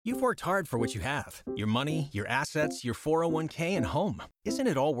You've worked hard for what you have. Your money, your assets, your 401k, and home. Isn't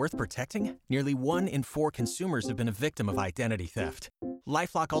it all worth protecting? Nearly 1 in 4 consumers have been a victim of identity theft.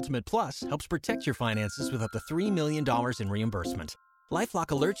 LifeLock Ultimate Plus helps protect your finances with up to $3 million in reimbursement. LifeLock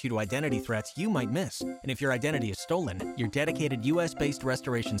alerts you to identity threats you might miss. And if your identity is stolen, your dedicated U.S.-based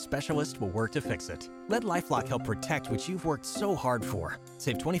restoration specialist will work to fix it. Let LifeLock help protect what you've worked so hard for.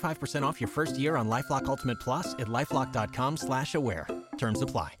 Save 25% off your first year on LifeLock Ultimate Plus at LifeLock.com/aware. Terms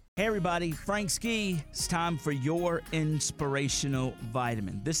apply. Hey everybody, Frank Ski. It's time for your Inspirational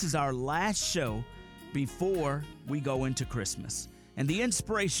Vitamin. This is our last show before we go into Christmas. And the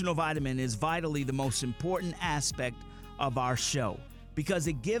Inspirational Vitamin is vitally the most important aspect of our show because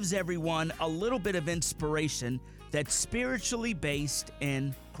it gives everyone a little bit of inspiration that's spiritually based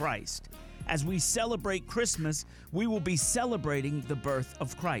in Christ. As we celebrate Christmas, we will be celebrating the birth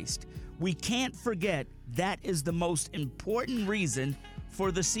of Christ. We can't forget that is the most important reason for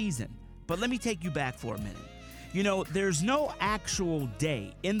the season. But let me take you back for a minute. You know, there's no actual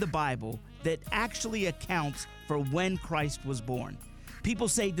day in the Bible that actually accounts for when Christ was born. People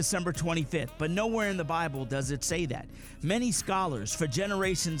say December 25th, but nowhere in the Bible does it say that. Many scholars for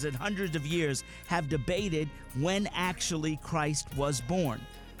generations and hundreds of years have debated when actually Christ was born.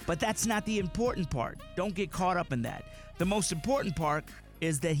 But that's not the important part. Don't get caught up in that. The most important part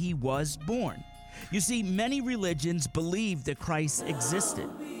is that he was born. You see, many religions believe that Christ existed.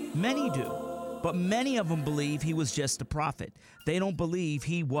 Many do, but many of them believe he was just a prophet. They don't believe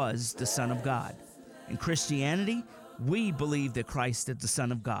he was the Son of God. In Christianity, we believe that Christ is the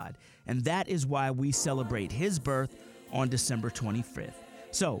Son of God, and that is why we celebrate his birth on December 25th.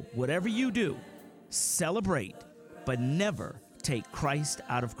 So, whatever you do, celebrate, but never take Christ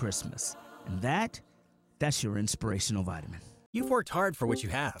out of Christmas. And that's your Inspirational Vitamin. You've worked hard for what you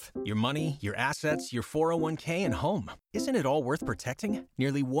have. Your money, your assets, your 401k, and home. Isn't it all worth protecting?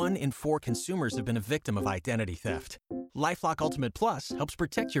 Nearly 1 in 4 consumers have been a victim of identity theft. LifeLock Ultimate Plus helps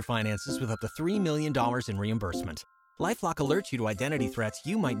protect your finances with up to $3 million in reimbursement. LifeLock alerts you to identity threats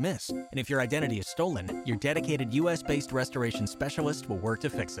you might miss. And if your identity is stolen, your dedicated U.S.-based restoration specialist will work to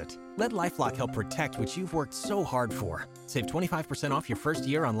fix it. Let LifeLock help protect what you've worked so hard for. Save 25% off your first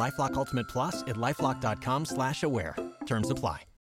year on LifeLock Ultimate Plus at LifeLock.com/aware. Terms apply.